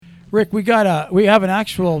Rick, we have an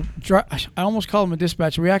actual. I almost call him a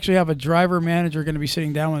dispatcher. We actually have a driver manager going to be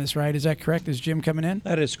sitting down with us, right? Is that correct? Is Jim coming in?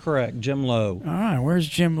 That is correct, Jim Lowe. All right, where's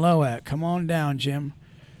Jim Lowe at? Come on down, Jim.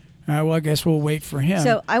 All right, well, I guess we'll wait for him.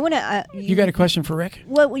 So I want to. You got a question for Rick?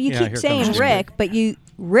 Well, you Yeah, keep saying Rick, but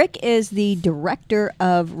Rick is the director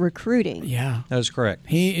of recruiting. Yeah, That is correct.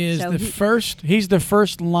 he is first. He's the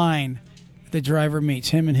first line the driver meets.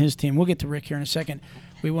 Him and his team. We'll get to Rick here in a second.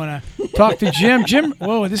 We want to talk to Jim. Jim,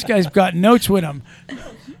 whoa, this guy's got notes with him.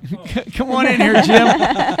 Come on in here, Jim.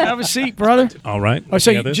 Have a seat, brother. All right. Oh,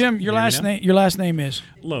 so Jim, your last name is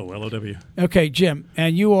Lowe, L-O-W. Okay, Jim,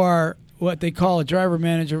 and you are what they call a driver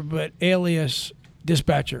manager, but alias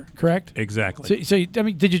dispatcher, correct? Exactly. So I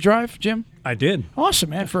mean, did you drive, Jim? I did.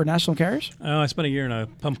 Awesome, man. For National Carriers? I spent a year in a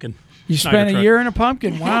pumpkin. You Schneider spent a truck. year in a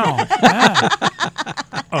pumpkin. Wow. Yeah.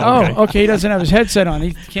 Oh, Okay. He doesn't have his headset on.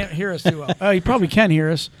 He can't hear us too well. Oh, he probably can hear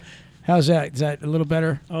us. How's that? Is that a little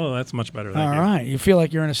better? Oh, that's much better. All Thank you. right. You feel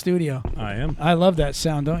like you're in a studio. I am. I love that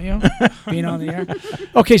sound, don't you? Being on the air.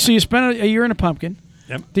 Okay, so you spent a year in a pumpkin.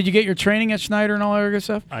 Yep. Did you get your training at Schneider and all that good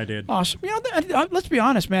stuff? I did. Awesome. You know, let's be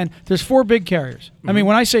honest, man. There's 4 big carriers. I mean,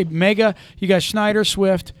 when I say mega, you got Schneider,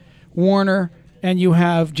 Swift, Warner, and you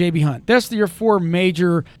have JB Hunt. That's your 4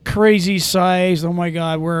 major crazy size. Oh my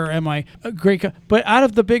God, where am I? But out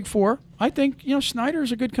of the big 4, I think Schneider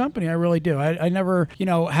is a good company. I really do. I never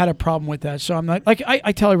had a problem with that. So I'm not like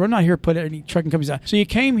I tell everyone, I'm not here to put any trucking companies out. So you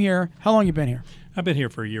came here. How long you been here? I've been here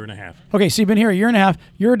for a year and a half. Okay, so you've been here a year and a half.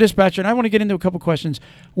 You're a dispatcher, and I want to get into a couple questions.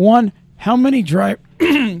 One, how many drivers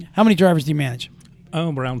do you manage?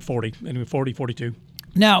 Around 40, anyway, 40, 42.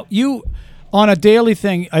 Now, you, on a daily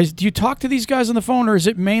thing, do you talk to these guys on the phone, or is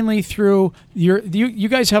it mainly through you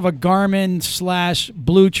guys have a Garmin /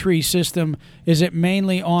 Blue Tree system. Is it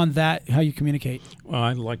mainly on that, how you communicate? Well,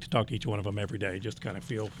 I like to talk to each one of them every day, just to kind of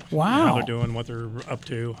feel Wow. how they're doing, what they're up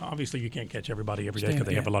to. Obviously, you can't catch everybody every day because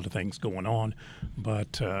they have a lot of things going on.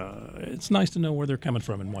 But it's nice to know where they're coming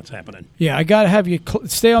from and what's happening. Yeah, I got to have you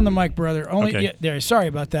stay on the mic, brother. Okay. There. Sorry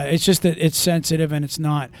about that. It's just that it's sensitive and it's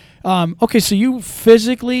not. Okay, so you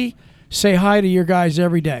physically say hi to your guys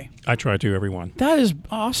every day. I try to, everyone. That is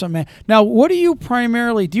awesome, man. Now, what do you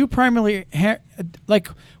primarily like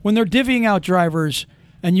when they're divvying out drivers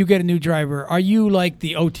and you get a new driver? Are you like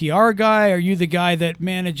the OTR guy? Are you the guy that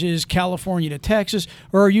manages California to Texas?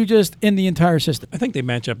 Or are you just in the entire system? I think they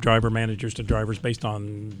match up driver managers to drivers based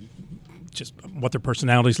on just what their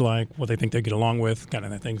personality's like, what they think they get along with, kind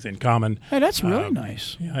of the things in common. Hey, that's really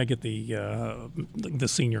nice. Yeah, I get the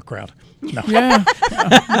senior crowd. No. Yeah.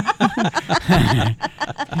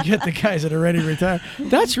 You get the guys that are ready to retire.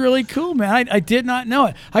 That's really cool, man. I did not know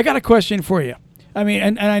it. I got a question for you. I mean,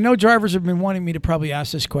 and I know drivers have been wanting me to probably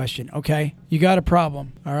ask this question, okay? You got a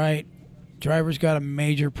problem, all right? Driver's got a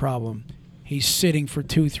major problem. He's sitting for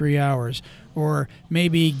 2-3 hours. Or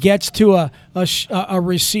maybe he gets to a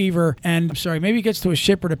receiver and, maybe he gets to a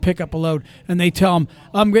shipper to pick up a load and they tell him,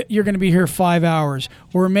 you're going to be here 5 hours.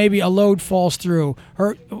 Or maybe a load falls through.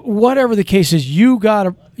 Or whatever the case is,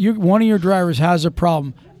 one of your drivers has a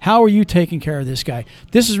problem. How are you taking care of this guy?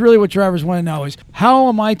 This is really what drivers want to know is, how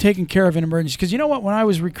am I taking care of an emergency? Because you know what? When I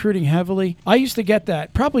was recruiting heavily, I used to get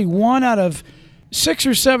that. Probably 1 out of 6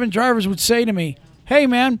 or 7 drivers would say to me, hey,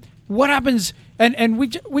 man, what happens? And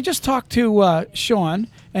we just talked to Sean,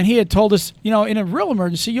 and he had told us, in a real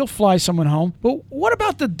emergency, you'll fly someone home. But what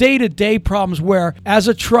about the day-to-day problems where, as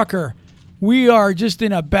a trucker, we are just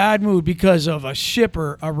in a bad mood because of a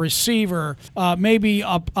shipper, a receiver, maybe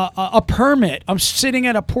a permit. I'm sitting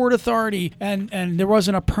at a port authority, and there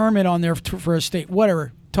wasn't a permit on there for a state.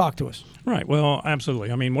 Whatever. Talk to us. Right. Well,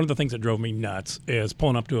 absolutely. I mean, one of the things that drove me nuts is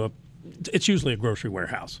pulling up to it's usually a grocery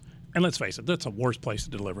warehouse. And let's face it, that's the worst place to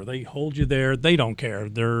deliver. They hold you there. They don't care.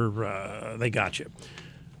 They got you.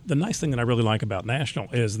 The nice thing that I really like about National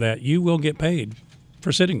is that you will get paid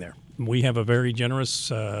for sitting there. We have a very generous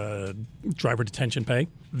driver detention pay.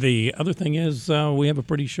 The other thing is we have a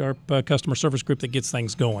pretty sharp customer service group that gets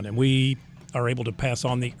things going, and we are able to pass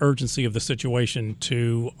on the urgency of the situation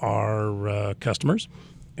to our customers.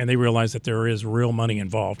 And they realize that there is real money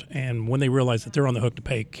involved. And when they realize that they're on the hook to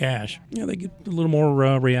pay cash, they get a little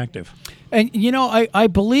more reactive. And, I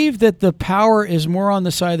believe that the power is more on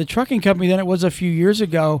the side of the trucking company than it was a few years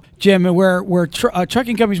ago, Jim, where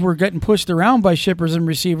trucking companies were getting pushed around by shippers and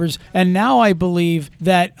receivers. And now I believe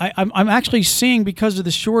that I'm actually seeing, because of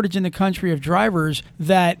the shortage in the country of drivers,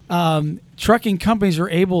 that trucking companies are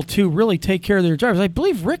able to really take care of their drivers. I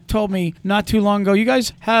believe Rick told me not too long ago, you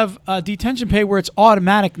guys have detention pay where it's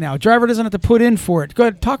automatic now. Driver doesn't have to put in for it. Go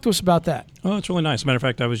ahead, talk to us about that. Oh, it's really nice. Matter of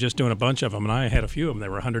fact, I was just doing a bunch of them, and I had a few of them. They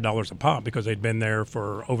were $100 a pop because they'd been there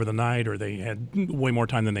for over the night, or they had way more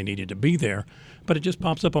time than they needed to be there. But it just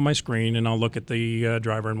pops up on my screen, and I'll look at the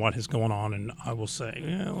driver and what is going on, and I will say,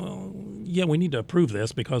 yeah, we need to approve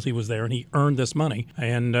this because he was there and he earned this money.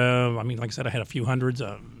 And I mean, like I said, I had a few hundreds,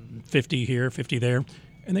 50 here, 50 there.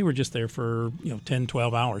 And they were just there for 10,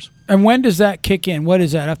 12 hours. And when does that kick in? What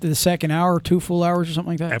is that, after the second hour, 2 full hours or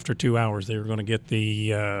something like that? After 2 hours, they were going to get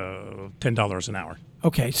the $10 an hour.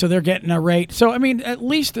 Okay, so they're getting a rate. So, I mean, at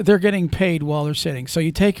least they're getting paid while they're sitting. So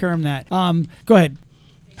you take care of that. Go ahead.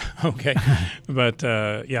 Okay. But,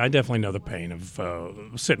 yeah, I definitely know the pain of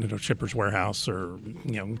sitting at a shipper's warehouse or,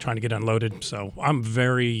 trying to get unloaded. So I'm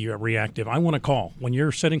very reactive. I want to call. When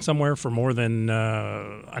you're sitting somewhere for more than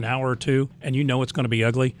an hour or two and you know it's going to be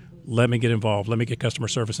ugly, let me get involved. Let me get customer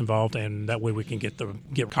service involved, and that way we can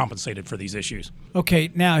get compensated for these issues. Okay,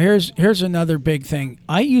 now here's another big thing.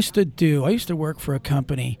 I used to work for a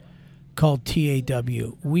company called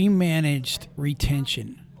TAW. We managed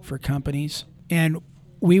retention for companies, and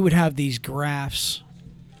we would have these graphs,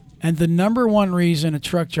 and the number one reason a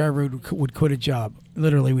truck driver would quit a job,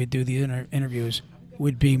 literally we'd do these interviews,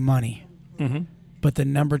 would be money. Mm-hmm. But the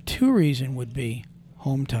number two reason would be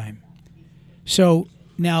home time. So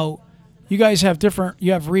now you guys have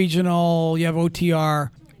you have regional, you have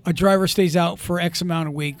OTR. A driver stays out for X amount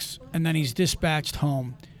of weeks, and then he's dispatched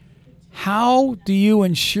home. How do you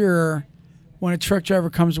ensure when a truck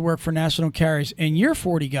driver comes to work for national carriers, and you're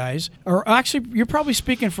 40 guys, or actually you're probably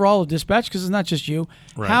speaking for all of dispatch because it's not just you.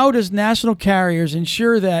 Right. How does national carriers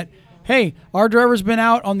ensure that, hey, our driver's been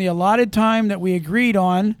out on the allotted time that we agreed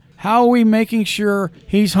on? How are we making sure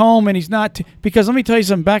he's home and he's not? Because let me tell you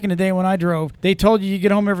something. Back in the day when I drove, they told you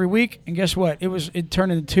get home every week, and guess what? It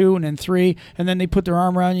turned into 2 and then 3, and then they put their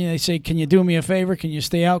arm around you and they say, "Can you do me a favor? Can you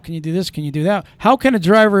stay out? Can you do this? Can you do that?" How can a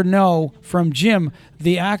driver know from Jim,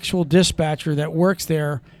 the actual dispatcher that works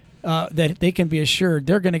there, that they can be assured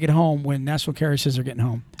they're going to get home when national carrier says they're getting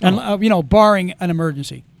home, and barring an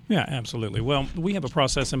emergency? Yeah, absolutely. Well, we have a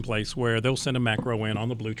process in place where they'll send a macro in on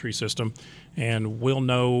the Blue Tree system, and we'll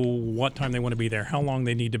know what time they want to be there, how long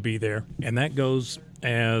they need to be there, and that goes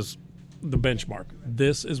as the benchmark.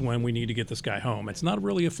 This is when we need to get this guy home. It's not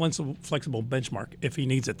really a flexible benchmark if he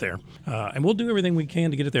needs it there. And we'll do everything we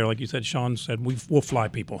can to get it there. Like you said, Sean said, we'll fly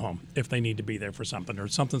people home if they need to be there for something or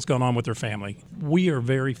something's going on with their family. We are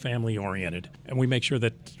very family-oriented, and we make sure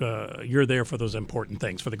that you're there for those important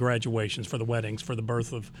things, for the graduations, for the weddings, for the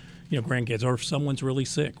birth of grandkids, or if someone's really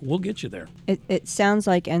sick, we'll get you there. It sounds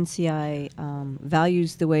like NCI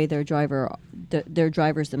values the way their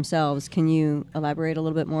drivers themselves. Can you elaborate a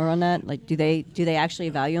little bit more on that? Like, do they actually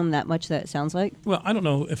value them that much that it sounds like? Well, I don't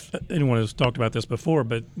know if anyone has talked about this before,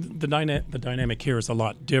 but the dynamic here is a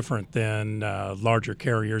lot different than larger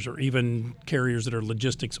carriers or even carriers that are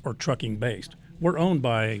logistics or trucking based. We're owned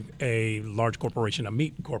by a large corporation, a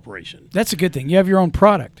meat corporation. That's a good thing. You have your own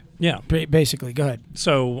product. Yeah. Basically. Go ahead.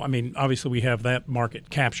 So, I mean, obviously we have that market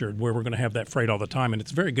captured where we're going to have that freight all the time, and it's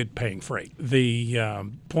very good paying freight. The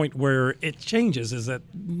point where it changes is that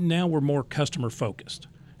now we're more customer focused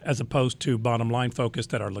as opposed to bottom line focused,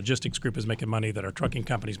 that our logistics group is making money, that our trucking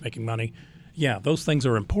company is making money. Yeah, those things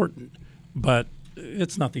are important, but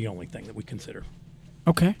it's not the only thing that we consider.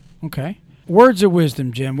 Okay. Words of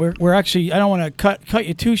wisdom, Jim. We're actually, I don't want to cut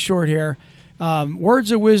you too short here.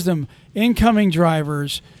 Words of wisdom, incoming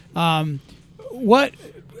drivers. How,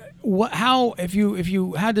 if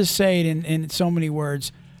you had to say it in so many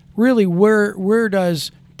words, really, where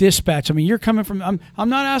does dispatch? I mean, you're coming from. I'm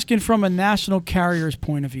not asking from a national carrier's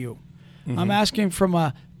point of view. Mm-hmm. I'm asking from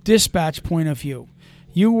a dispatch point of view.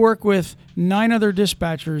 You work with 9 other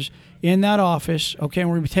dispatchers in that office. Okay, and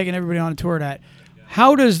we're going to be taking everybody on a tour of that.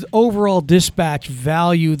 How does overall dispatch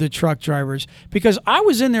value the truck drivers? Because I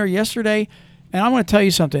was in there yesterday, and I'm going to tell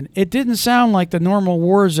you something. It didn't sound like the normal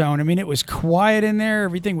war zone. I mean, it was quiet in there.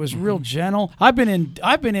 Everything was real gentle. I've been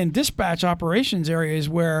in dispatch operations areas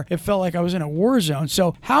where it felt like I was in a war zone.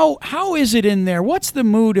 So how is it in there? What's the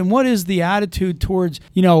mood, and what is the attitude towards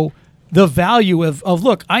the value of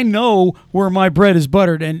look? I know where my bread is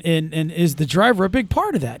buttered, and is the driver a big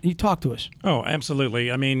part of that? You talk to us. Oh, absolutely.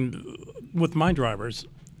 I mean, with my drivers,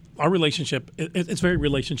 our relationship, it's very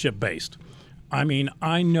relationship based. I mean,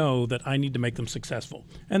 I know that I need to make them successful.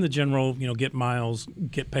 And the general, get miles,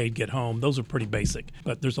 get paid, get home, those are pretty basic.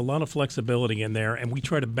 But there's a lot of flexibility in there, and we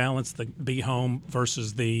try to balance the be home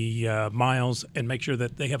versus the miles and make sure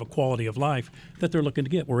that they have a quality of life that they're looking to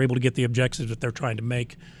get. We're able to get the objectives that they're trying to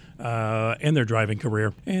make in their driving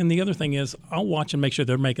career. And the other thing is, I'll watch and make sure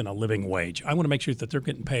they're making a living wage. I want to make sure that they're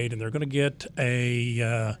getting paid and they're going to get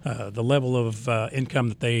the level of income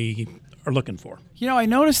that they are looking for. You know, I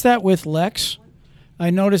noticed that with Lex. I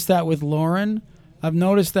noticed that with Lauren. I've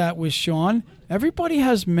noticed that with Sean. Everybody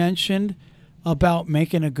has mentioned about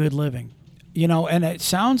making a good living. You know, and it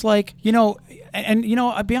sounds like, you know, and you know,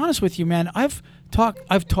 I'll be honest with you, man, I've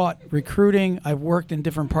taught recruiting, I've worked in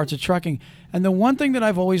different parts of trucking, and the one thing that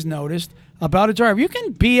I've always noticed about a driver, you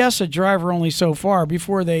can BS a driver only so far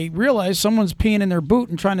before they realize someone's peeing in their boot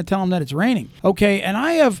and trying to tell them that it's raining. Okay, and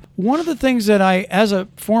I have one of the things that I, as a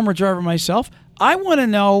former driver myself, I want to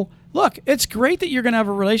know, look, it's great that you're going to have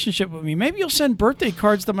a relationship with me. Maybe you'll send birthday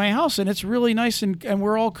cards to my house, and it's really nice, and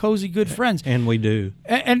we're all cozy, good friends. And we do.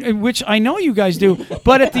 And which I know you guys do.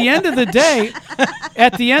 But at the end of the day,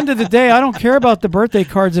 I don't care about the birthday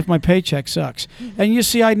cards if my paycheck sucks. And you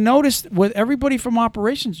see, I noticed with everybody from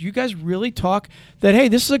operations, you guys really talk that, hey,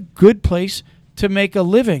 this is a good place to make a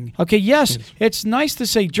living. Okay, yes, it's nice to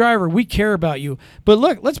say, driver, we care about you. But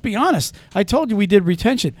look, let's be honest. I told you we did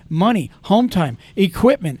retention, money, home time,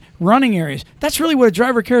 equipment, running areas. That's really what a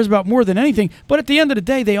driver cares about more than anything. But at the end of the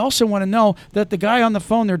day, they also want to know that the guy on the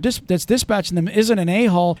phone that's dispatching them isn't an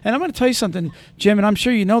a-hole. And I'm going to tell you something, Jim, and I'm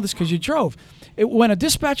sure you know this because you drove. When a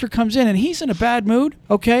dispatcher comes in and he's in a bad mood,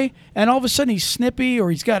 okay, and all of a sudden he's snippy or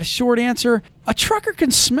he's got a short answer, a trucker can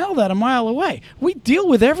smell that a mile away. We deal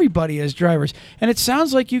with everybody as drivers, and it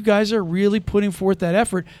sounds like you guys are really putting forth that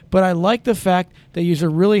effort, but I like the fact that you're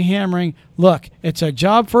really hammering, look, it's a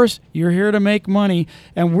job first, you're here to make money,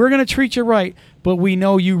 and we're going to treat you right, but we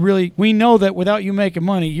know that without you making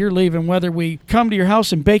money, you're leaving, whether we come to your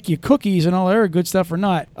house and bake you cookies and all that other good stuff or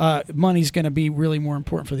not, money's going to be really more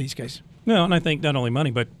important for these guys. Well, and I think not only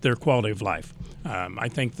money, but their quality of life. I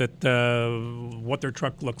think that what their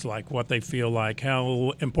truck looks like, what they feel like,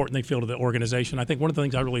 how important they feel to the organization. I think one of the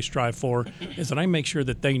things I really strive for is that I make sure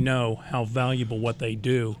that they know how valuable what they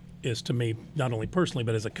do is to me, not only personally,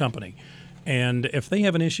 but as a company. And if they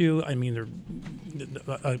have an issue, I mean,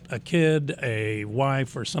 they're a kid, a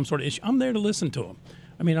wife, or some sort of issue, I'm there to listen to them.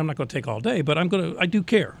 I mean, I'm not going to take all day, but I do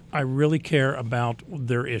care. I really care about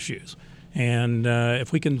their issues. And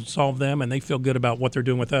if we can solve them and they feel good about what they're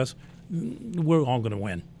doing with us, we're all going to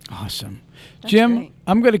win. Awesome. That's Jim, great.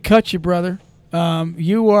 I'm going to cut you, brother.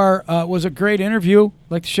 You was a great interview. I'd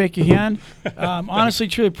like to shake your hand. Honestly,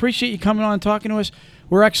 truly appreciate you coming on and talking to us.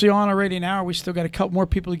 We're actually on already an hour. We still got a couple more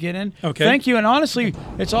people to get in. Okay. Thank you. And honestly,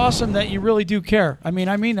 it's awesome that you really do care. I mean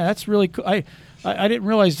that. That's really cool. I didn't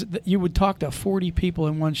realize that you would talk to 40 people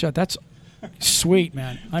in one shot. That's sweet,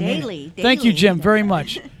 man. Daily. Thank you, Jim, very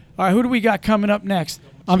much. All right, who do we got coming up next?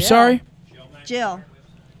 I'm Jill. sorry? Jill,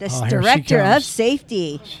 the Oh, here she director of comes.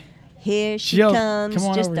 safety. Here she Jill, comes, come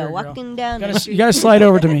on just over here, girl. walking down the You got to slide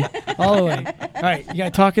over to me all the way. All right, you got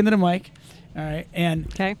to talk into the mic. All right, and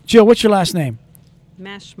Okay. Jill, what's your last name?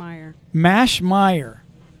 Mashmeyer, Mash Meyer.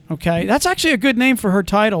 Okay, that's actually a good name for her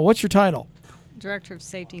title. What's your title? Director of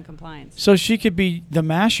Safety and Compliance. So she could be the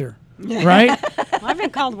masher, right? Well, I've been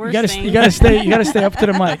called worse you things. got to stay up to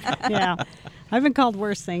the mic. Yeah, I've been called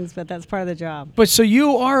worse things, but that's part of the job. But so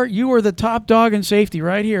you are the top dog in safety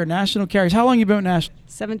right here, National Carriers. How long you been with National?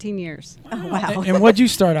 17 years. Oh, wow. And what'd you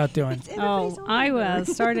start out doing? Oh, I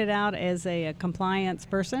started out as a compliance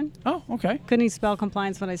person. Oh, okay. Couldn't even spell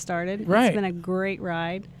compliance when I started. Right. It's been a great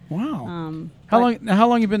ride. Wow. How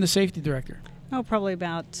long you been the safety director? Oh, probably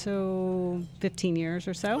about 15 years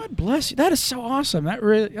or so. God bless you. That is so awesome.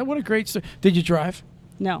 What a great story. Did you drive?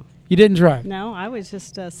 No, You didn't drive. no, I was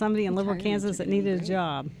just somebody in Liverpool, Kansas that needed a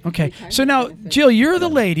job. Okay. So now, Jill, you're the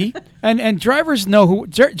lady, and drivers know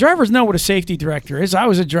what a safety director is. I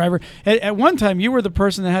was a driver. At one time, you were the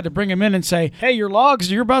person that had to bring them in and say, "Hey, your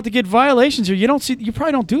logs, you're about to get violations here." You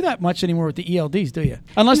probably don't do that much anymore with the ELDs, do you?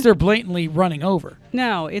 Unless they're blatantly running over.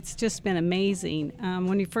 No, it's just been amazing.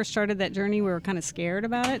 When we first started that journey, we were kind of scared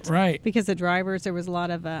about it. Right. Because the drivers, there was a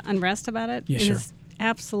lot of unrest about it. Yeah, and sure. It's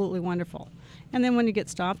absolutely wonderful. And then when you get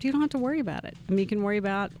stopped, you don't have to worry about it. I mean, you can worry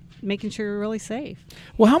about making sure you're really safe.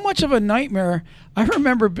 Well, how much of a nightmare? I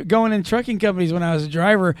remember going in trucking companies when I was a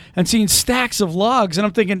driver and seeing stacks of logs, and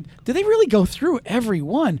I'm thinking, did they really go through every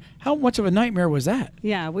one? How much of a nightmare was that?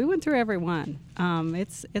 Yeah, we went through every one.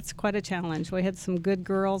 It's quite a challenge. We had some good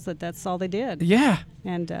girls that's all they did. Yeah,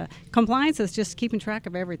 And compliance is just keeping track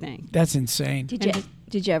of everything. that's insane.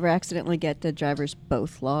 Did you ever accidentally get the drivers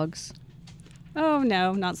both logs? Oh,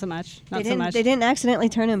 no, not so much. Not so much. They didn't accidentally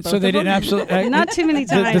turn in both So they of them? didn't absolutely. Not too many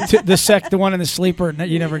times. The one in the sleeper.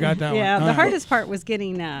 You never got that Yeah, one. the All right. hardest part was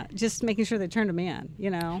getting just making sure they turned them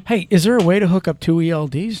in, Hey, is there a way to hook up two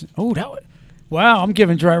ELDs? Oh, wow! I'm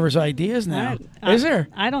giving drivers ideas now. Is there?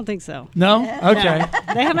 I don't think so. No. Okay.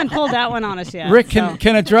 No, they haven't pulled that one on us yet. Rick, so.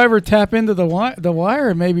 can a driver tap into the wire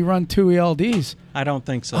and maybe run two ELDs? I don't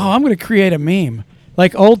think so. Oh, I'm going to create a meme.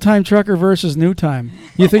 Like old time trucker versus new time.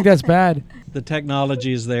 You think that's bad? The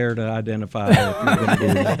technology is there to identify if you're going to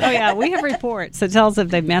do that. Oh yeah, we have reports that tells if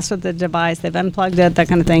they've messed with the device, they've unplugged it, that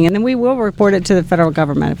kind of thing, and then we will report it to the federal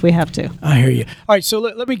government if we have to. I hear you. All right, so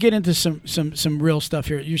let me get into some real stuff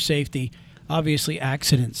here. Your safety, obviously,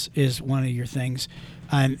 accidents is one of your things,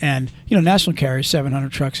 and you know, national carriers,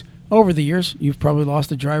 700 trucks. Over the years, you've probably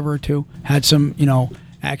lost a driver or two, had some, you know,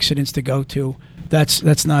 accidents to go to.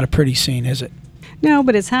 That's not a pretty scene, is it? No,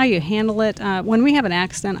 but it's how you handle it. When we have an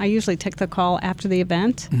accident, I usually take the call after the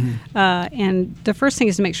event, and the first thing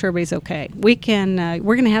is to make sure everybody's okay. We're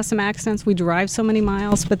going to have some accidents. We drive so many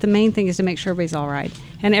miles, but the main thing is to make sure everybody's all right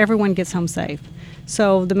and everyone gets home safe.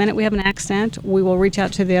 So the minute we have an accident, we will reach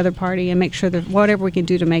out to the other party and make sure that whatever we can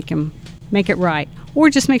do to make it right, or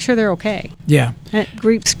just make sure they're okay. Yeah. It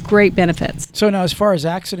reaps great benefits. So now, as far as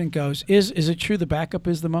accident goes, is it true the backup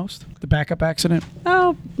is the most? The backup accident?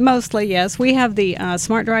 Oh, mostly, yes. We have the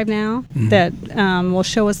Smart Drive now that will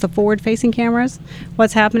show us the forward-facing cameras,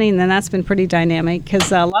 what's happening, and then that's been pretty dynamic because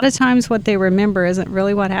a lot of times what they remember isn't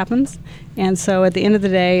really what happens. And so at the end of the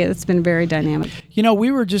day, it's been very dynamic. You know,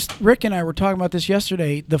 Rick and I were talking about this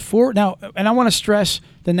yesterday. Now, and I want to stress,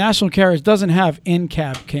 the national carriers doesn't have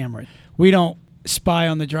in-cab cameras. We don't spy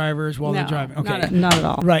on the drivers while they're driving. Okay, not at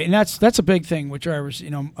all. Right, and that's a big thing with drivers.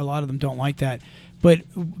 You know, a lot of them don't like that. But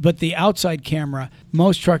the outside camera,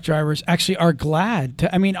 most truck drivers actually are glad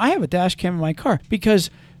to. I mean, I have a dash cam in my car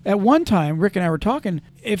because at one time, Rick and I were talking,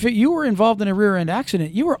 if you were involved in a rear end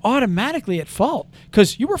accident, you were automatically at fault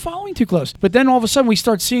because you were following too close. But then all of a sudden we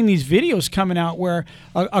start seeing these videos coming out where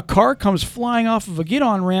a car comes flying off of a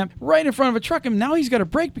get-on ramp right in front of a truck, and now he's got to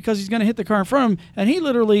brake because he's going to hit the car in front of him, and he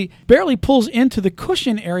literally barely pulls into the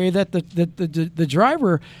cushion area that the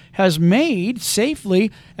driver has made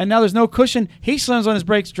safely, and now there's no cushion. He slams on his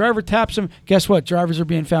brakes, driver taps him. Guess what? Drivers are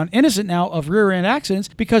being found innocent now of rear end accidents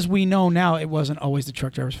because we know now it wasn't always the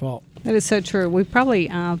truck driver's fault. That is so true. We probably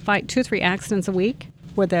fight 2 or 3 accidents a week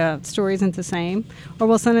where the story isn't the same, or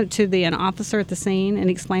we'll send it to an officer at the scene and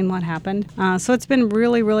explain what happened. So it's been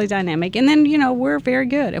really, really dynamic. And then, you know, we're very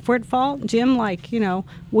good. If we're at fault, Jim,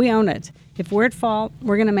 we own it. If we're at fault,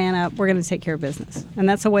 we're going to man up. We're going to take care of business. And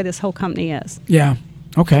that's the way this whole company is. Yeah.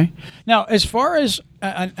 Okay. Now, as far as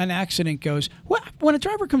an accident goes, when a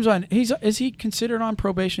driver comes on, is he considered on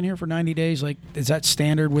probation here for 90 days? Like, is that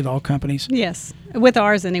standard with all companies? Yes, with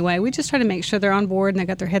ours anyway. We just try to make sure they're on board and they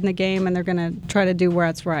got their head in the game and they're going to try to do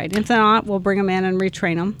what's right. If not, we'll bring them in and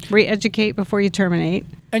retrain them, re-educate before you terminate.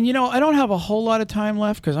 And, you know, I don't have a whole lot of time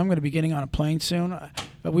left because I'm going to be getting on a plane soon.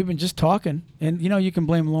 But we've been just talking. And, you know, you can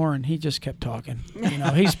blame Lauren. He just kept talking. You know,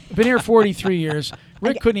 he's been here 43 years.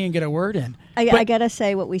 Rick couldn't even get a word in. I got to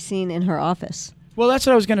say what we've seen in her office. Well, that's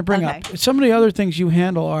what I was going to bring Okay. up. Some of the other things you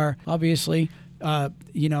handle are obviously,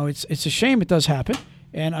 you know, it's a shame it does happen.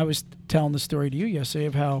 And I was telling the story to you yesterday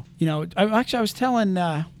of how, you know, I was telling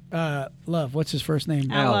Love, what's his first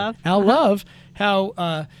name? Al Love,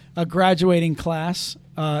 how a graduating class,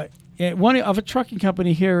 one of a trucking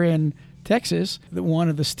company here in Texas, one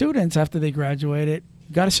of the students after they graduated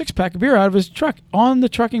got a 6-pack of beer out of his truck on the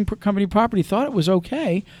trucking company property, thought it was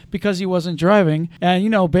okay because he wasn't driving. And, you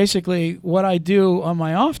know, basically what I do on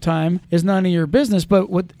my off time is none of your business. But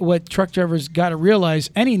what truck drivers got to realize,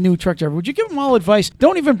 any new truck driver, would you give them all advice?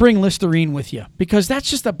 Don't even bring Listerine with you because that's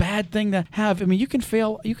just a bad thing to have. I mean, you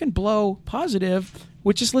can blow positive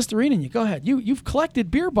with just Listerine in you. Go ahead. You've collected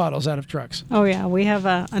beer bottles out of trucks. Oh, yeah. We have,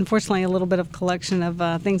 unfortunately, a little bit of collection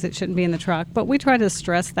of things that shouldn't be in the truck. But we try to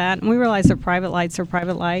stress that. And we realize they're private lights are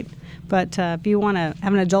private light. But if you want to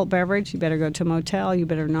have an adult beverage, you better go to a motel. You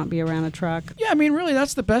better not be around a truck. Yeah, I mean, really,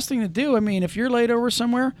 that's the best thing to do. I mean, if you're laid over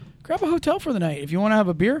somewhere, grab a hotel for the night. If you want to have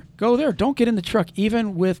a beer, go there. Don't get in the truck,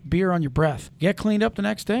 even with beer on your breath. Get cleaned up the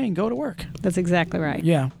next day and go to work. That's exactly right.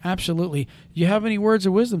 Yeah, absolutely. You have any words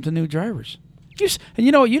of wisdom to new drivers? And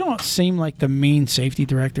you know, you don't seem like the mean safety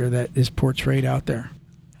director that is portrayed out there.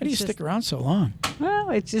 How do you stick around so long? Well,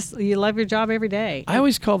 it's just you love your job every day. I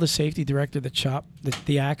always call the safety director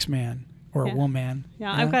the axe man or a woman.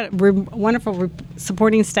 Yeah, I've got wonderful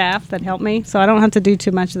supporting staff that help me, so I don't have to do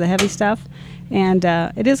too much of the heavy stuff. And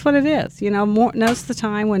it is what it is. You know, most of the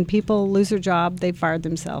time when people lose their job, they've fired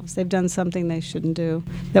themselves. They've done something they shouldn't do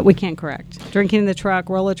that we can't correct. Drinking in the truck,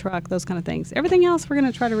 roll a truck, those kind of things. Everything else, we're going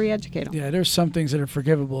to try to re-educate them. Yeah, there's some things that are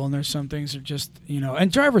forgivable, and there's some things that are just, you know, and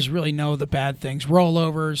drivers really know the bad things.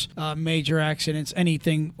 Rollovers, major accidents,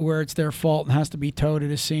 anything where it's their fault and has to be towed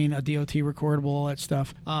at a scene, a DOT recordable, all that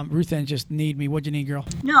stuff. Ruth Ann just need me. What'd you need, girl?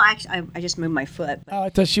 No, actually, I just moved my foot. Oh, I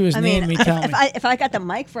thought she was needing me. Tell me. If I got the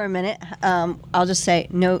mic for a minute, I'll just say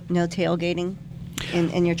no tailgating.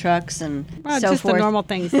 in your trucks and Well, so just forth. the normal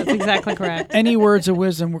things. That's exactly correct. Any words of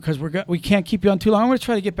wisdom, because we can't keep you on too long. I'm going to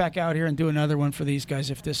try to get back out here and do another one for these guys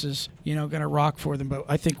if this is going to rock for them. But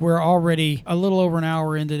I think we're already a little over an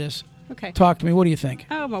hour into this. Okay. Talk to me. What do you think?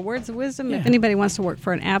 Oh, my words of wisdom. Yeah. If anybody wants to work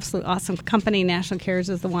for an absolute awesome company, National Carriers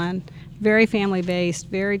is the one. Very family based,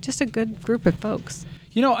 very just a good group of folks.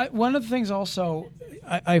 One of the things also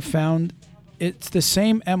I found, it's the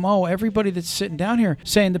same MO. Everybody that's sitting down here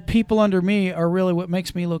saying the people under me are really what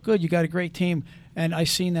makes me look good. You got a great team. And I've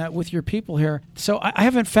seen that with your people here. So I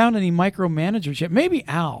haven't found any micromanagers yet. Maybe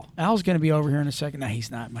Al. Al's going to be over here in a second. No,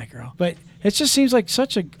 he's not micro. But it just seems like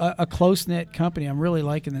such a close-knit company. I'm really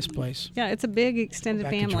liking this place. Yeah, it's a big extended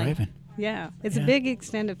Back to family. driving. Yeah, it's Yeah. a big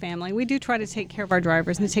extended family. We do try to take care of our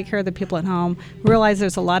drivers and take care of the people at home. We realize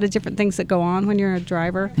there's a lot of different things that go on when you're a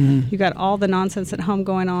driver. Mm-hmm. You got all the nonsense at home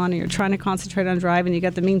going on, and you're trying to concentrate on driving. You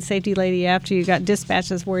got the mean safety lady after you. Got dispatch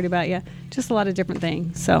that's worried about you. Just a lot of different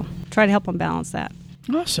things. So try to help them balance that.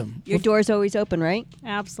 Awesome. Your door's always open, right?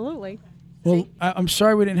 Absolutely. Well, I'm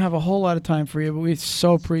sorry we didn't have a whole lot of time for you, but we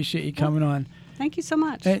so appreciate you coming on. Thank you so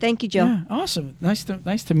much. Thank you, Joe. Yeah, awesome. Nice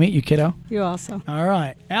to meet you, kiddo. You also. All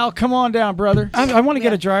right. Al, come on down, brother. I want to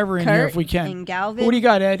get a driver in here Kurt if we can. and Galvin. What do you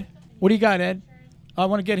got, Ed? I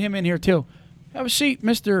want to get him in here, too. Have a seat,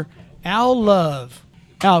 Mr. Al Love.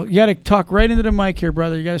 Al, you got to talk right into the mic here,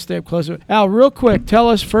 brother. You got to stay up close. Al, real quick, tell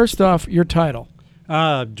us first off your title.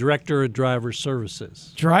 Director of Driver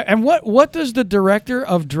Services. And what does the Director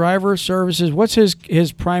of Driver Services, what's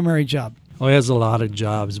his primary job? Well, he has a lot of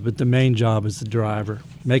jobs, but the main job is the driver,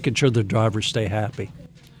 making sure the drivers stay happy.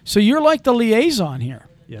 So you're like the liaison here.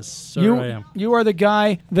 Yes, sir, I am. You are the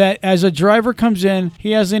guy that, as a driver comes in,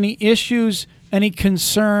 he has any issues, any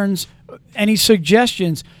concerns, any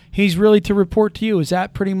suggestions, he's really to report to you. Is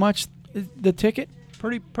that pretty much the ticket?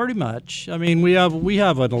 Pretty much. I mean, we have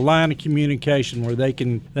a line of communication where they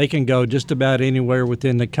can go just about anywhere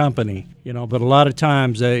within the company, But a lot of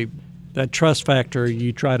times that trust factor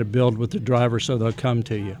you try to build with the driver so they'll come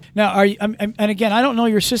to you. Now, and again, I don't know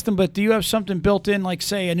your system, but do you have something built in, like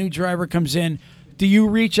say a new driver comes in? Do you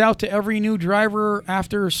reach out to every new driver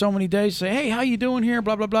after so many days, say, hey, how you doing here,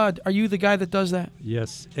 blah, blah, blah? Are you the guy that does that?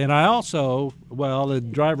 Yes, and I also, the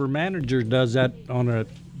driver manager does that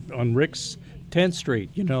on Rick's 10th Street.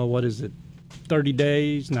 What is it, 30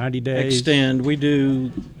 days, 90 days? Extend. We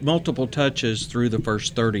do multiple touches through the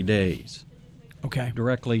first 30 days, Okay.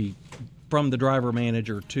 directly from the driver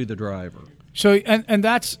manager to the driver. So and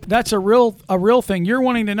that's a real thing. You're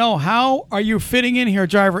wanting to know, how are you fitting in here,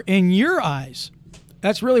 driver, in your eyes?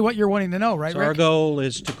 That's really what you're wanting to know, right, So Rick? our goal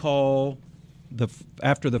is to call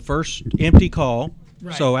after the first empty call.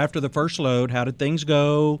 Right. So after the first load, how did things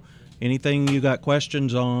go? Anything you got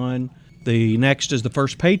questions on? The next is the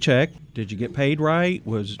first paycheck. Did you get paid right?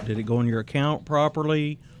 Did it go in your account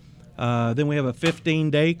properly? Then we have a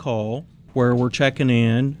 15-day call where we're checking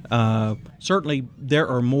in. Certainly there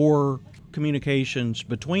are more communications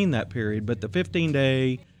between that period, but the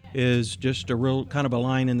 15-day is just a real kind of a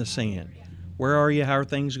line in the sand. Where are you? How are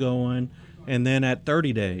things going? And then at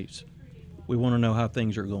 30 days, we want to know how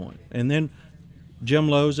things are going. And then Jim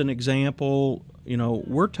Lowe's an example.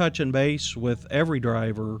 We're touching base with every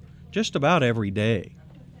driver just about every day.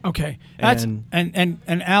 Okay. That's and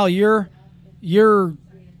Al, you're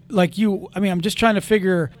like you. I mean, I'm just trying to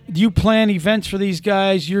figure. Do you plan events for these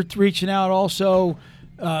guys? You're reaching out also,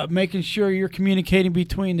 making sure you're communicating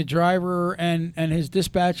between the driver and his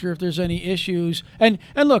dispatcher if there's any issues. And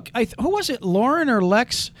look, who was it? Lauren or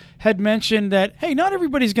Lex had mentioned that, hey, not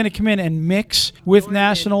everybody's going to come in and mix with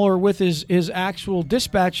National or with his actual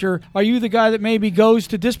dispatcher. Are you the guy that maybe goes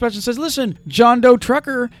to dispatch and says, listen, John Doe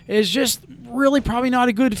Trucker is just really probably not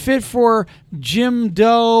a good fit for Jim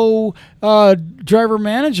Doe driver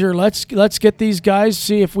manager. Let's get these guys,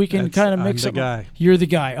 see if we can kind of mix I'm the up. guy. You're the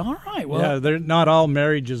guy. All right. Well, Yeah, they're not all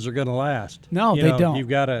marriages are going to last. No, they don't. You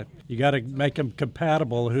got to make them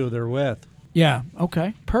compatible who they're with. yeah.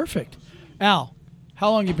 Okay. Perfect. Al, how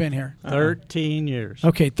long you been here? 13 years.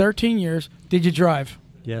 Okay, 13 years. Did you drive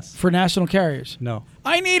Yes. for National Carriers? No.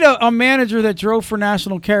 I need a manager that drove for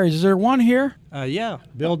National Carriers. Is there one here? Yeah,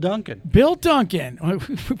 Bill Duncan. Bill Duncan.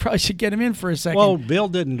 We probably should get him in for a second. Well, Bill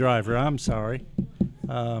didn't drive her. I'm sorry.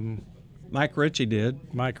 Mike Ritchie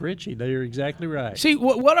did. Mike Ritchie, you're exactly right. See,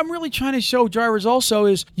 what I'm really trying to show drivers also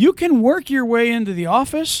is you can work your way into the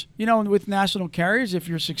office, with national carriers if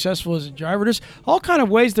you're successful as a driver. There's all kind of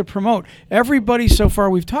ways to promote. Everybody so far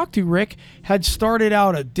we've talked to, Rick, had started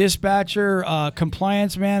out a dispatcher,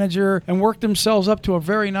 compliance manager, and worked themselves up to a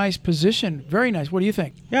very nice position. Very nice. What do you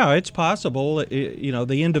think? Yeah, it's possible.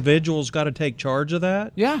 The individual's got to take charge of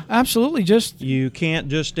that. Yeah, absolutely. You can't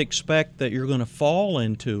just expect that you're going to fall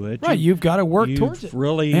into it. Right, you've got to work You've towards it.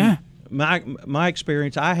 Really, yeah. My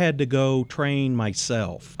experience, I had to go train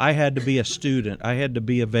myself. I had to be a student. I had to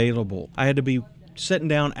be available. I had to be sitting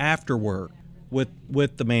down after work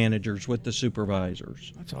with the managers, with the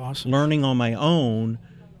supervisors. That's awesome. Learning on my own.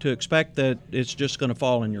 To expect that it's just going to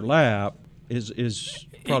fall in your lap is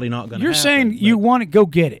probably not going to happen. You're saying you want to go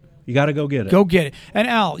get it. You got to go get it. Go get it. And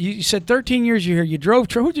Al, you said 13 years you're here. You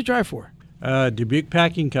drove. Who'd you drive for? Dubuque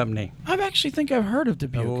Packing Company. I actually think I've heard of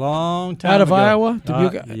Dubuque. A long time Out of ago. Iowa?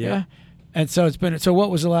 Dubuque? Yeah. And so it's been. So what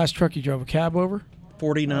was the last truck you drove? A cab over?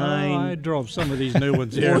 49. I drove some of these new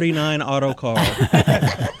ones here. 49 auto car.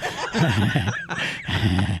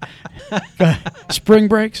 Spring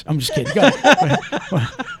brakes? I'm just kidding. Go ahead.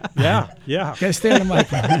 Yeah. Gotta stay on the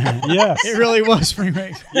mic. Yes. It really was spring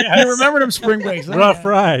brakes. You remember them spring brakes? Huh? Rough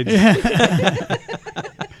rides.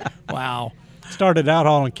 Wow. Started out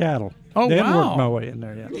hauling cattle. Oh, Didn't wow. work my way in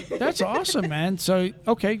there yet. That's awesome, man. So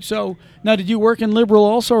now did you work in Liberal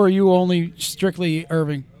also, or are you only strictly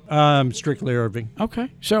Irving? Strictly Irving.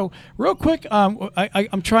 Okay. So real quick,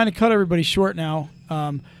 I'm trying to cut everybody short now.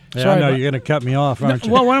 Yeah, I know you're going to cut me off, aren't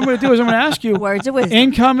you? Well, what I'm going to do is I'm going to ask you Words of wisdom.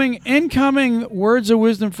 incoming words of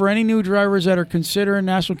wisdom for any new drivers that are considering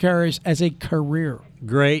national carriers as a career.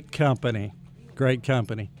 Great company. Great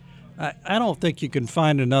company. I don't think you can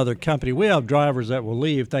find another company. We have drivers that will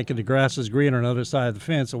leave thinking the grass is greener on the other side of the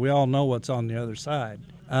fence, and we all know what's on the other side.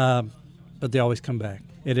 But they always come back.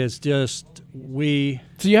 It is just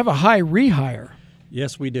So you have a high rehire.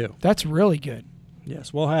 Yes, we do. That's really good.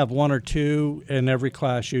 Yes, we'll have one or two in every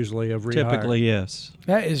class usually of rehire. Typically, yes.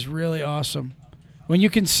 That is really awesome when you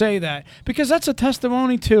can say that, because that's a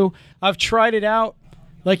testimony to I've tried it out.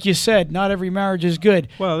 Like you said, not every marriage is good.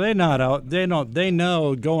 Well, they're not out. They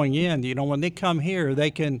know going in. When they come here,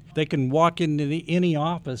 they can walk into any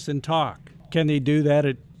office and talk. Can they do that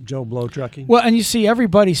at Joe Blow Trucking? Well, and you see,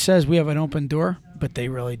 everybody says we have an open door, but they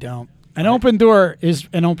really don't. An open door is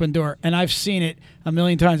an open door, and I've seen it a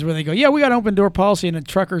million times where they go, yeah, we got an open door policy, and the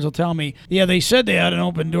truckers will tell me, yeah, they said they had an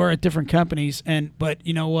open door at different companies, but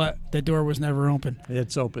you know what? The door was never open.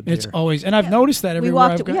 It's open. It's here. always, and I've noticed that everywhere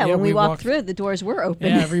I've gone. When we walked walked through, the doors were open.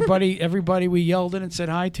 Yeah, everybody we yelled in and said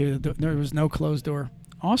hi to. There was no closed door.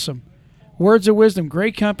 Awesome. Words of wisdom.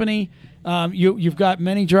 Great company. You've got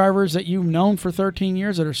many drivers that you've known for 13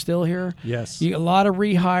 years that are still here. Yes. A lot of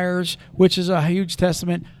rehires, which is a huge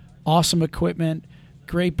testament. Awesome equipment,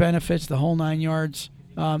 great benefits, the whole 9 yards.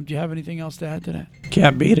 Do you have anything else to add to that?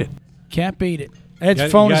 Can't beat it. Can't beat it.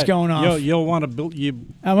 Ed's phone is going off. You'll want to.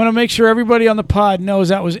 I want to make sure everybody on the pod knows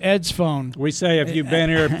that was Ed's phone. We say if you've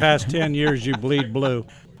been here past 10 years, you bleed blue.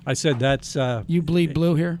 I said that's. You bleed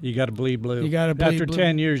blue here? You got to bleed blue. You got to bleed After blue.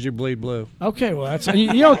 10 years, you bleed blue. Okay, well that's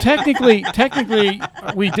technically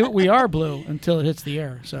we are blue until it hits the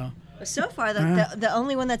air. So far, the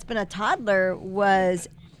only one that's been a toddler was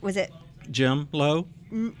it Jim Lowe?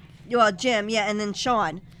 Well, Jim, yeah, and then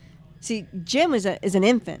Sean. See, Jim is an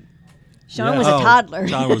infant. Sean Yeah. was a toddler.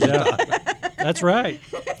 Sean was a toddler. That's right.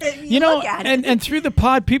 Look at it. and through the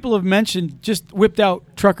pod, people have mentioned, just whipped out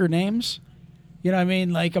trucker names. You know what I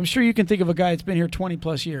mean? Like, I'm sure you can think of a guy that's been here 20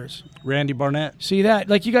 plus years. Randy Barnett. See that?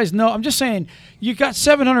 Like, you guys know, I'm just saying, you got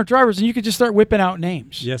 700 drivers and you could just start whipping out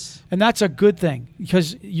names. Yes. And that's a good thing,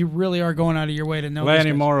 because you really are going out of your way to know Lanny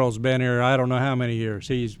these guys. Morrow's been here I don't know how many years.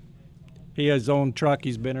 He has his own truck.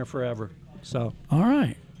 He's been here forever. So, All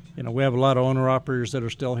right. we have a lot of owner-operators that are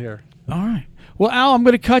still here. All right. Well, Al, I'm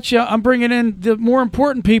going to cut you. I'm bringing in the more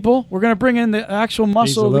important people. We're going to bring in the actual muscle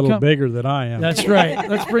He's a of the little bigger than I am. That's right.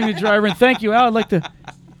 Let's bring the driver in. Thank you, Al. I'd like to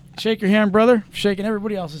shake your hand, brother. Shaking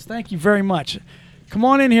everybody else's. Thank you very much. Come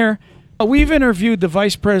on in here. We've interviewed the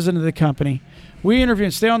vice president of the company.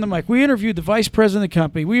 Stay on the mic. We interviewed the vice president of the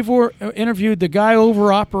company. We've interviewed the guy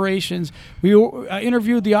over operations. We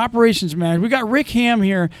interviewed the operations manager. We got Rick Ham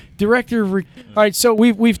here, director of. All right, so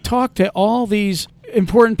we've talked to all these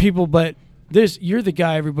important people, but you're the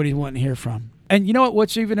guy everybody's wanting to hear from. And you know what?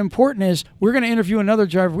 What's even important is we're going to interview another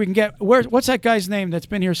driver. We can get what's that guy's name that's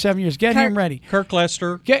been here 7 years? Get him ready. Kirk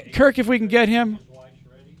Lester. Get Kirk if we can get him.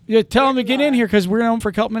 Yeah, tell him to get in here, because we're going to for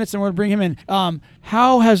a couple minutes and we're going to bring him in.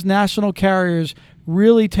 How has national carriers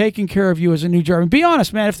really taking care of you as a new driver. And be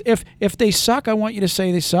honest, man. If they suck, I want you to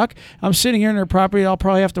say they suck. I'm sitting here in their property. I'll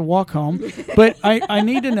probably have to walk home. But I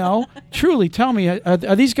need to know. Truly, tell me,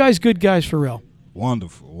 are these guys good guys for real?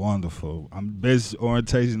 Wonderful, wonderful. I'm the best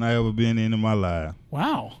orientation I ever been in my life.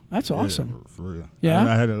 Wow, that's awesome. Yeah, for real. Yeah?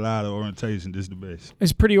 I had a lot of orientation. This is the best.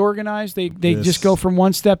 It's pretty organized. They Yes. just go from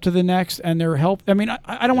one step to the next, and they're help. I mean,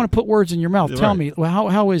 I don't want to put words in your mouth. You're Tell right. me, well,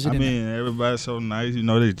 how is it? I in mean, everybody's so nice. You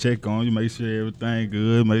know, they check on you, make sure everything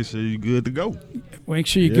good, make sure you're good to go. there? Make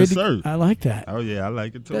sure you're Yes, good. sir. I like that. Oh yeah, I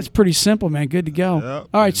like it too. That's pretty simple, man. Good to go. Yep.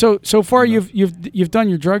 All right, so far you've done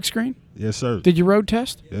your drug screen. Yes, sir. Did you road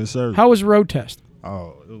test? Yes, sir. How was the road test?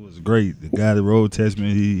 Oh, it was great. The guy that road test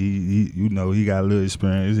me, he you know, he got a little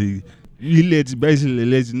experience. He basically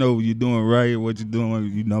lets you know what you're doing right, what you're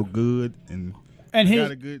doing, you know, good, and And I his,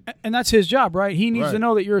 got a good. and that's his job, right? He needs to Right.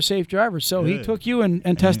 know that you're a safe driver. So he Yeah. took you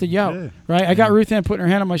and tested you out, Yeah. right? I got Ruth Ann putting her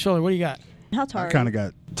hand on my shoulder. What do you got? How tall? I are kind you? of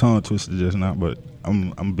got tongue twisted just now, but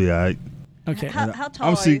I'm gonna be all right. Okay. How tall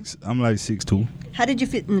I'm are you? 6. I'm like 6'2". How did you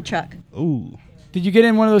fit in the truck? Ooh, Did you get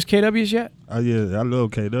in one of those KWs yet? oh yeah, I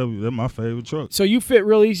love KW. That's my favorite truck. So you fit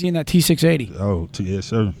real easy in that T680. Oh, yes,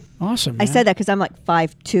 sir. Awesome. I man. said that because I'm like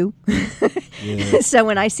 5'2". Yeah, So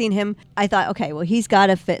when I seen him, I thought, okay, well, he's got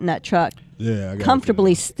to fit in that truck yeah. I got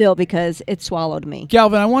comfortably still because it swallowed me.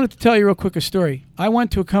 Galvin, I wanted to tell you real quick a story. I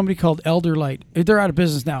went to a company called Elder Light. They're out of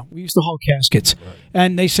business now. We used to haul caskets.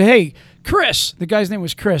 And they say, hey, Chris, the guy's name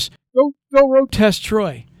was Chris, go road test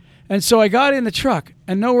Troy. And so I got in the truck,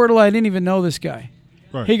 and nowhere to lie, I didn't even know this guy.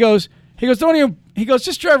 Right. He goes,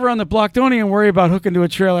 just drive around the block. Don't even worry about hooking to a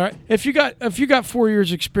trailer. If you got 4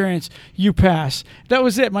 years experience, you pass. That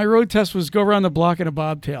was it. My road test was go around the block in a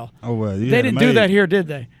bobtail. Oh well, you They had didn't it do that made. here, did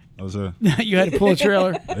they? Oh, sir. You had to pull a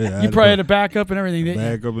trailer. I You had to probably had to put- back up and everything. didn't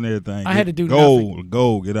you? Back up and everything. I had to do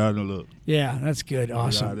Go, get out and look. Yeah, that's good.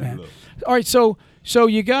 Awesome, out and man. look. All right, so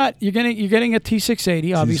you're getting a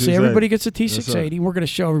T680. Obviously, T680. everybody gets a Yes, sir. T680. We're going to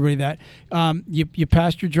show everybody that. You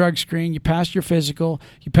passed your drug screen, you passed your physical,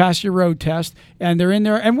 you passed your road test, and they're in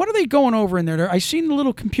there. And what are they going over in there? I seen the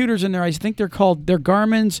little computers in there. I think they're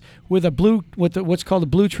Garmin's with what's called a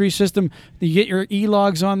Blue Tree system. You get your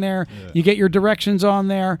e-logs on there, you get your directions on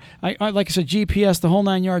there. I like I said, GPS, the whole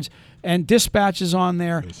 9 yards. And dispatches on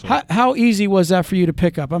there. Yes, sir. How easy was that for you to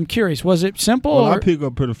pick up? I'm curious. Was it simple? Well, or? I pick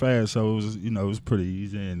up pretty fast, so it was, it was pretty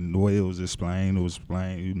easy. And the way it was explained, Wait,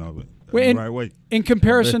 the and- right way. In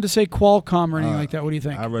comparison to say Qualcomm or anything Uh, like that, what do you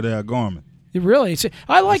think? I rather have Garmin. Really?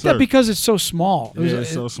 I like Yes, that sir. because it's so small. Yeah, it's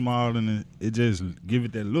so small and it just give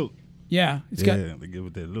it that look. it's Yeah, got they give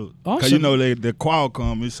it that look. Awesome. Cause you know the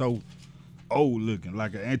Qualcomm is so old looking,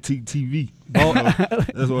 like an antique TV. Oh,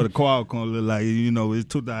 that's what the Qualcomm look like. It's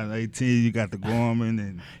 2018. You got the Garmin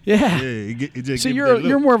and yeah. it just So give it you're that look.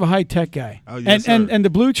 you're more of a high tech guy. Oh, yes, and sir. the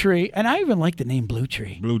Blue Tree, and I even like the name Blue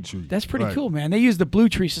Tree. Blue Tree. That's pretty Right. cool, man. They use the Blue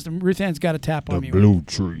Tree system. Ruth Ann's got a tap The on me. Blue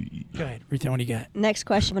Tree. Go ahead, Ruth Ann. What do you got? Next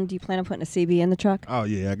question: do you plan on putting a CB in the truck? Oh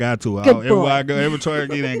yeah, I got to. Good Everywhere boy. I go, every truck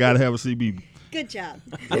I get in, gotta have a CB. Good job.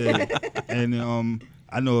 Yeah. And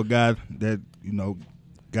I know a guy that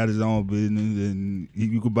got his own business, and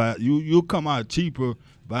you could buy you'll come out cheaper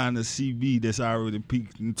buying a CB that's already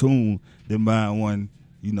peaked and tuned than buying one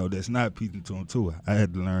that's not peaked and tuned too. I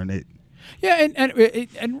had to learn that. Yeah, and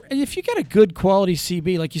if you get a good quality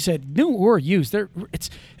CB, like you said, new or used,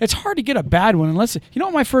 it's hard to get a bad one unless you know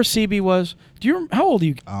what my first CB was. How old are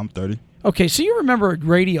you? I'm 30. Okay, so you remember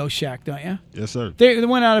Radio Shack, don't you? Yes, sir. They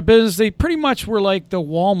went out of business. They pretty much were like the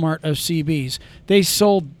Walmart of CBs. They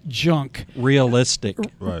sold junk. Realistic.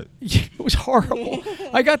 Right. It was horrible.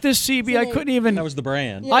 I got this CB. I couldn't even. That was the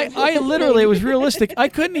brand. I literally, it was realistic. I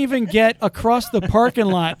couldn't even get across the parking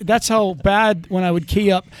lot. That's how bad when I would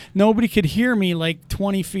key up. Nobody could hear me like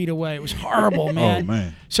 20 feet away. It was horrible, man. Oh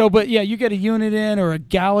man. So, but yeah, you get a unit in or a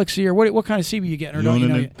Galaxy or what kind of CB you getting? Or don't you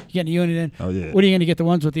know? Unit You getting a unit in? Oh, yeah. What are you going to get? The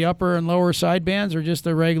ones with the upper and lower side bands or just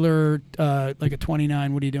the regular, like a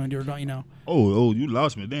 29? What are you doing? Or don't you know? Oh, you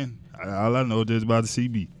lost me then. All I know is about the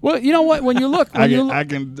CB. Well, you know what? When you look, I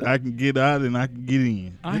can get out and I can get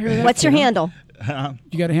in. I hear that. What's your handle?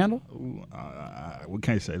 You got a handle? We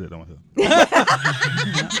can't say that on here.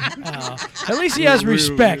 At least he has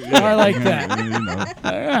respect. I like that.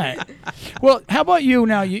 All right. Well, how about you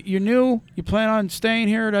now? You're new. You plan on staying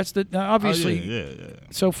here? That's the obviously. Yeah.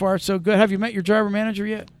 So far, so good. Have you met your driver manager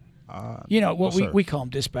yet? You know what no, sir. we call them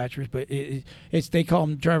dispatchers, but it's they call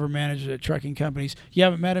them driver managers at trucking companies. You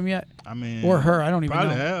haven't met him yet, I mean, or her? I don't even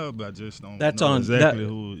probably know. have, but I just don't That's know on exactly that-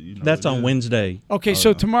 who. That's it on is. Wednesday. Okay,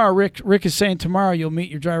 so tomorrow, Rick is saying tomorrow you'll meet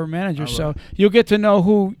your driver manager, All so right. you'll get to know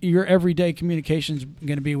who your everyday communication's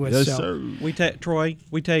going to be with. Yes, so. sir. We take Troy.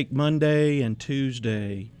 We take Monday and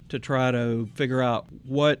Tuesday to try to figure out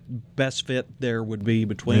what best fit there would be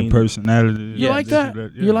between And personality. You like that? Yeah.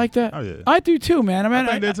 You like that? Oh, yeah. I do too, man. I mean,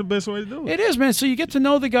 I think that's the best way to do it. it is, man. So you get to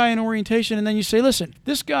know the guy in orientation, and then you say, listen,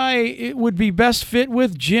 this guy it would be best fit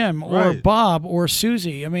with Jim or Right. Bob or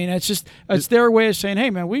Susie. I mean, it's their way of saying, hey,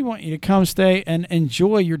 man, we want you to come stay and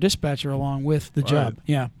enjoy your dispatcher along with the job.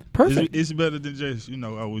 Yeah. Perfect. It's better than just,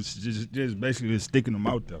 I was just basically sticking them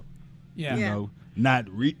out there. Yeah. You know, not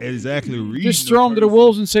exactly reading. Just throw them to the person.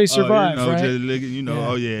 wolves and say survive, you know, right? just looking, Yeah.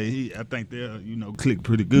 oh yeah, I think they'll, click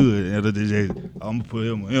pretty good. And other than just, I'm gonna put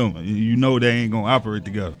him with him. You know they ain't gonna operate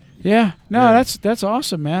together. Yeah, no, Yeah. that's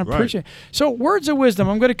awesome, man. I Right. appreciate it. So, words of wisdom.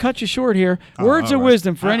 I'm going to cut you short here. Words all of right.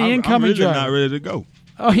 wisdom for any incoming I'm really driver. not ready to go.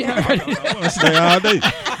 Oh yeah. I want to stay all day.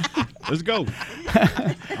 Let's go.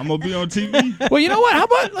 I'm gonna be on TV. Well, you know what? How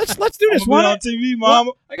about let's do this. I'm Why gonna be on TV,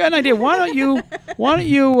 mama. I got an idea. Why don't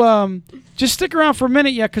you just stick around for a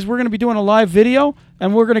minute yet? Because we're going to be doing a live video,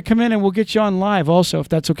 and we're going to come in and we'll get you on live also, if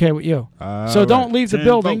that's okay with you. So All don't right. leave the 10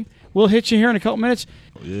 building. vote. We'll hit you here in a couple minutes.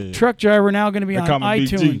 Yeah. Truck driver now going to be They on call me Big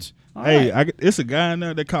G. iTunes. All Hey, right. it's a guy in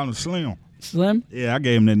there. They call him Slim. Slim. Yeah, I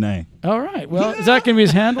gave him that name. All right. Well, is that going to be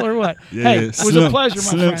his handle or what? Yeah, Hey, it was a pleasure, my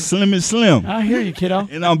Slim, friend. Slim is Slim. I hear you, kiddo.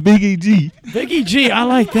 And I'm Biggie G. Biggie G, I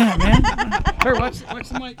like that, man. Here, watch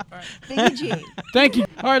the mic. All right. Biggie G. Thank you.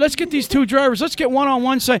 All right, let's get these two drivers. Let's get one on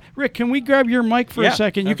one side. Rick, can we grab your mic for a Yeah,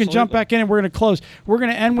 second? You can jump absolutely. back in and we're going to close. We're going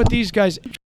to end with these guys.